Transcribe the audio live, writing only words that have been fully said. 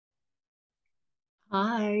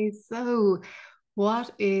Hi. So,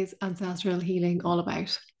 what is ancestral healing all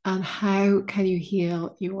about? And how can you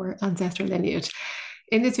heal your ancestral lineage?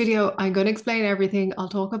 In this video, I'm going to explain everything. I'll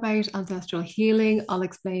talk about ancestral healing. I'll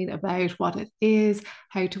explain about what it is,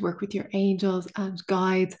 how to work with your angels and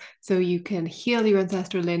guides so you can heal your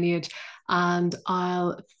ancestral lineage. And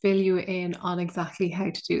I'll fill you in on exactly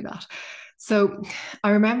how to do that. So,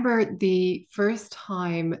 I remember the first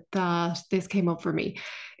time that this came up for me.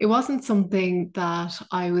 It wasn't something that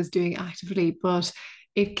I was doing actively, but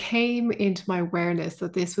it came into my awareness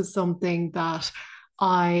that this was something that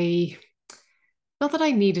I, not that I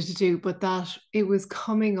needed to do, but that it was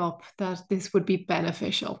coming up that this would be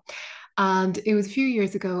beneficial. And it was a few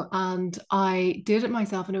years ago, and I did it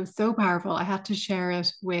myself, and it was so powerful. I had to share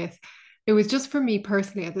it with, it was just for me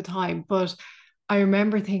personally at the time, but I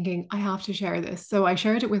remember thinking, I have to share this. So I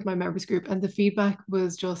shared it with my members group, and the feedback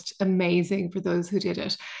was just amazing for those who did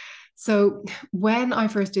it. So when I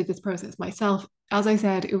first did this process myself, as I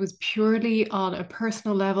said, it was purely on a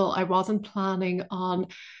personal level. I wasn't planning on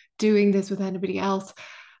doing this with anybody else.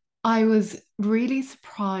 I was really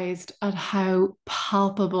surprised at how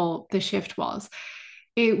palpable the shift was.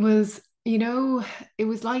 It was, it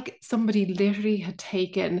was like somebody literally had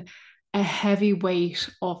taken a heavy weight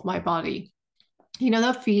off my body. You know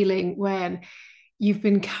that feeling when you've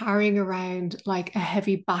been carrying around like a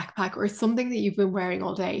heavy backpack or something that you've been wearing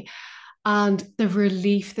all day, and the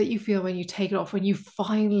relief that you feel when you take it off, when you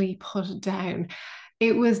finally put it down.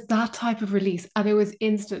 It was that type of release and it was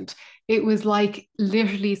instant. It was like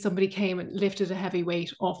literally somebody came and lifted a heavy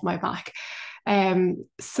weight off my back.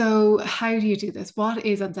 So how do you do this? What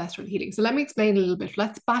is ancestral healing? So let me explain a little bit.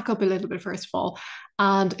 Let's back up a little bit first of all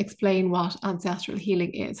and explain what ancestral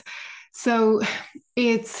healing is. So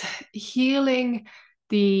it's healing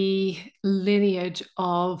the lineage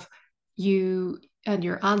of you and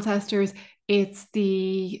your ancestors. It's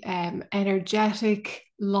the energetic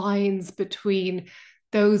lines between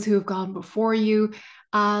those who have gone before you.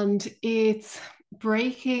 And it's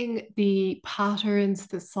breaking the patterns,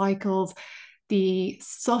 the cycles, the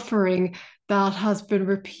suffering that has been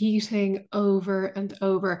repeating over and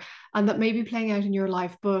over, and that may be playing out in your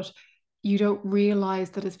life, but you don't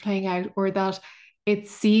realize that it's playing out, or that it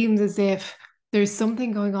seems as if there's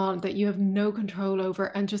something going on that you have no control over,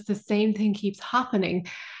 and just the same thing keeps happening.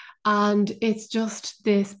 And it's just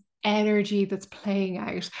this energy that's playing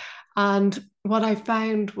out. And what I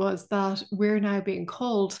found was that we're now being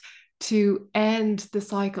called to end the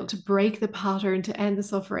cycle, to break the pattern, to end the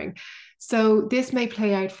suffering. So this may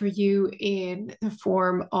play out for you in the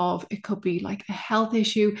form of, it could be like a health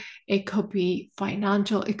issue, it could be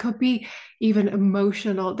financial, it could be even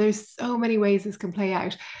emotional. There's so many ways this can play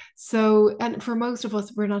out. So, and for most of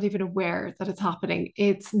us, we're not even aware that it's happening.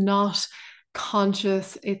 It's not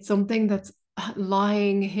conscious, it's something that's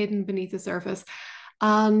lying hidden beneath the surface.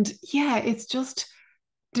 And yeah, it's just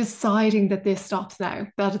deciding that this stops now,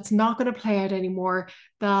 that it's not going to play out anymore,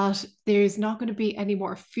 that there's not going to be any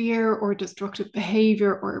more fear or destructive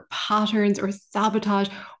behavior or patterns or sabotage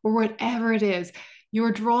or whatever it is.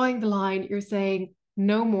 You're drawing the line, you're saying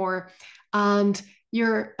no more, and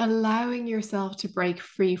you're allowing yourself to break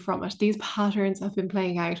free from it. These patterns have been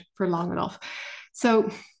playing out for long enough. So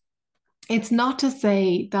it's not to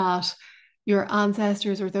say that your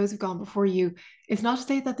ancestors or those who've gone before you, it's not to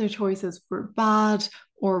say that their choices were bad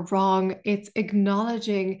or wrong. It's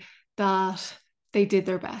acknowledging that they did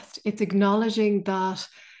their best. It's acknowledging that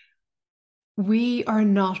we are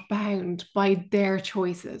not bound by their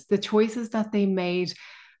choices, the choices that they made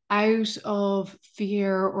out of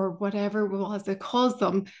fear or whatever it was that caused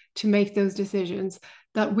them to make those decisions,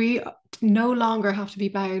 that we no longer have to be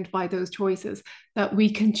bound by those choices, that we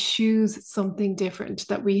can choose something different,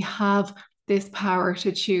 that we have this power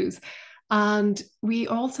to choose. And we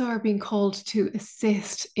also are being called to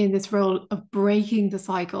assist in this role of breaking the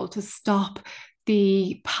cycle, to stop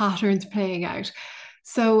the patterns playing out.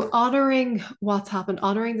 So, honoring what's happened,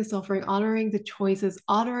 honoring the suffering, honoring the choices,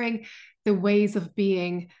 honoring the ways of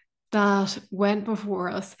being that went before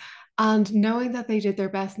us, and knowing that they did their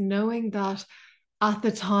best, knowing that at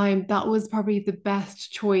the time that was probably the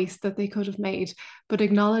best choice that they could have made, but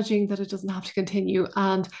acknowledging that it doesn't have to continue,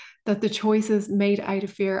 and that the choices made out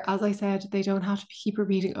of fear, as I said, they don't have to keep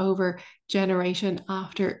repeating over generation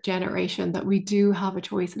after generation, that we do have a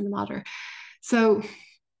choice in the matter. So,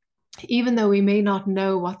 even though we may not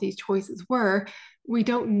know what these choices were, we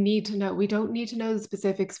don't need to know. We don't need to know the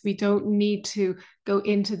specifics. We don't need to go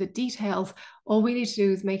into the details. All we need to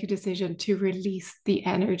do is make a decision to release the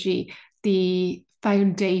energy, the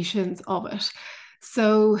foundations of it.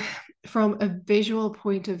 So, from a visual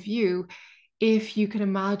point of view, if you can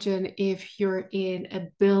imagine, if you're in a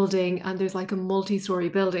building and there's like a multi-story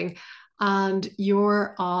building and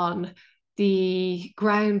you're on the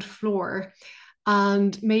ground floor,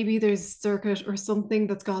 and maybe there's a circuit or something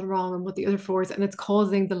that's gone wrong on with the other floors and it's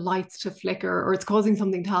causing the lights to flicker or it's causing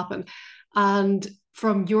something to happen. And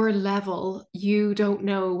from your level, you don't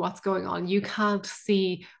know what's going on. You can't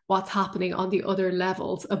see what's happening on the other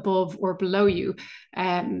levels above or below you,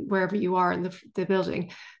 wherever you are in the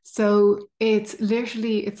building. So it's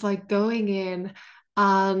literally, it's like going in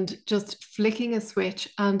and just flicking a switch,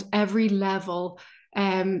 and every level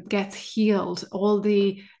gets healed. All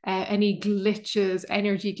the any glitches,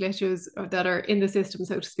 energy glitches that are in the system,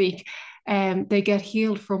 so to speak, they get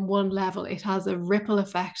healed from one level. It has a ripple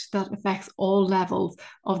effect that affects all levels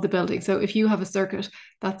of the building. So if you have a circuit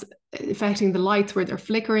that's affecting the lights where they're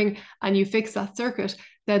flickering and you fix that circuit,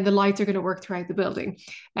 then the lights are going to work throughout the building.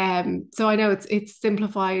 So I know it's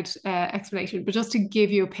simplified explanation, but just to give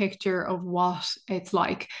you a picture of what it's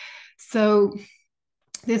like. So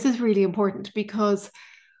this is really important because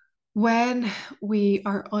when we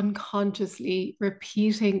are unconsciously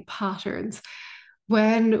repeating patterns,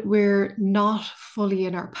 when we're not fully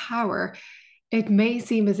in our power, it may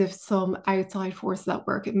seem as if some outside forces at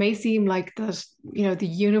work. It may seem like that, the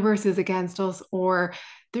universe is against us, or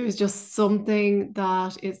there's just something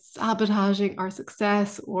that is sabotaging our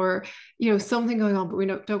success, or, something going on, but we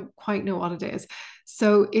don't quite know what it is.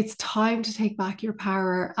 So it's time to take back your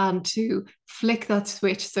power and to flick that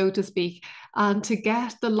switch, so to speak, and to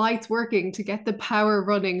get the lights working, to get the power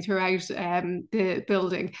running throughout the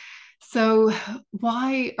building. So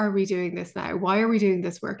why are we doing this now? Why are we doing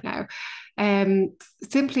this work now?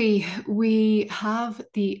 Simply, we have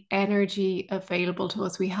the energy available to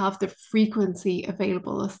us. We have the frequency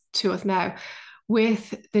available to us now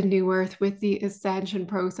with the new earth, with the ascension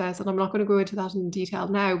process. And I'm not going to go into that in detail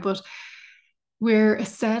now, but we're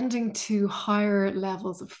ascending to higher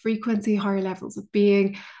levels of frequency, higher levels of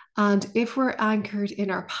being. And if we're anchored in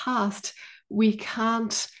our past, we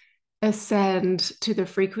can't ascend to the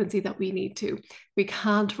frequency that we need to. We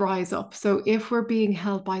can't rise up. So if we're being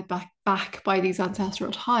held back by these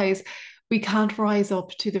ancestral ties, we can't rise up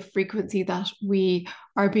to the frequency that we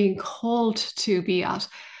are being called to be at.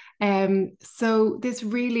 So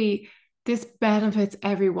this benefits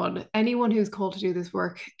everyone. Anyone who's called to do this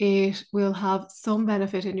work, it will have some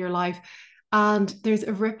benefit in your life. And there's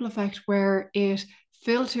a ripple effect where it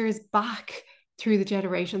filters back through the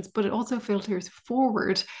generations, but it also filters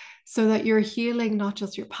forward, so that you're healing not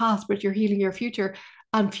just your past, but you're healing your future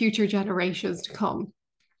and future generations to come.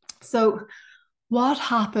 So what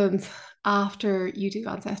happens after you do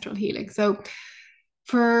ancestral healing? So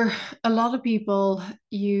for a lot of people,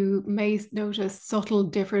 you may notice subtle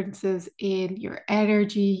differences in your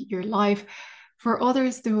energy, your life. For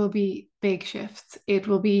others, there will be big shifts. It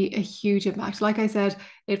will be a huge impact. Like I said,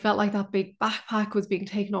 it felt like that big backpack was being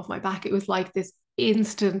taken off my back. It was like this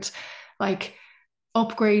instant, like,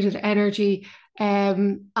 upgraded energy.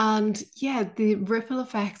 And yeah, the ripple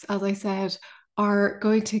effects, as I said, are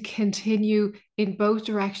going to continue in both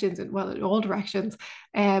directions, and well, in all directions,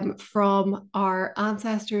 from our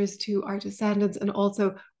ancestors to our descendants, and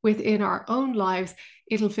also within our own lives.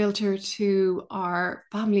 It'll filter to our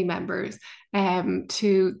family members,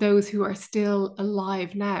 to those who are still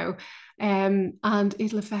alive now, and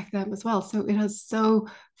it'll affect them as well. So it has so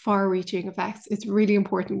far-reaching effects. It's really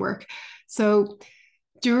important work. So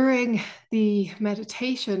during the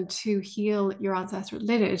meditation to heal your ancestral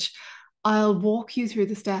lineage, I'll walk you through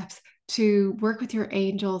the steps to work with your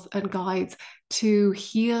angels and guides to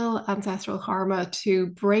heal ancestral karma, to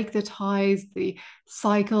break the ties, the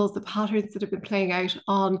cycles, the patterns that have been playing out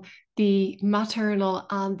on the maternal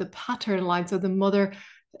and the paternal line, so the mother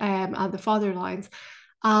and the father lines.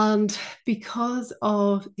 And because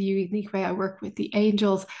of the unique way I work with the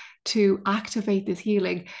angels to activate this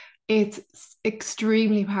healing, it's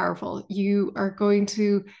extremely powerful. You are going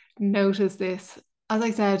to notice this. As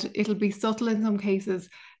I said, it'll be subtle in some cases,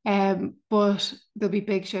 but there'll be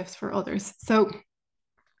big shifts for others. So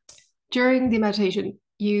during the meditation,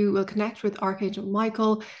 you will connect with Archangel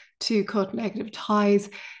Michael to cut negative ties.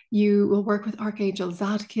 You will work with Archangel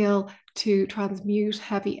Zadkiel to transmute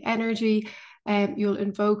heavy energy. You'll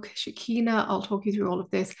invoke Shekinah. I'll talk you through all of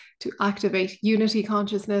this to activate unity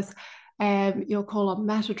consciousness. You'll call on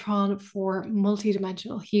Metatron for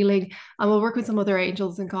multidimensional healing, and we'll work with some other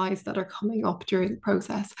angels and guides that are coming up during the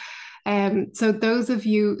process. So those of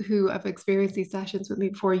you who have experienced these sessions with me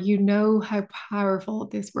before, you know how powerful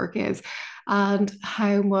this work is and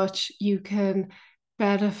how much you can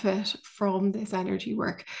benefit from this energy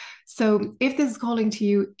work. So if this is calling to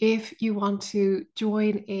you, if you want to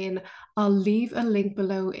join in, I'll leave a link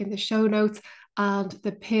below in the show notes and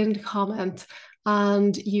the pinned comment,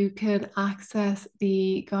 and you can access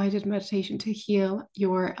the guided meditation to heal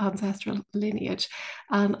your ancestral lineage.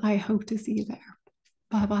 And I hope to see you there.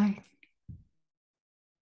 Bye bye.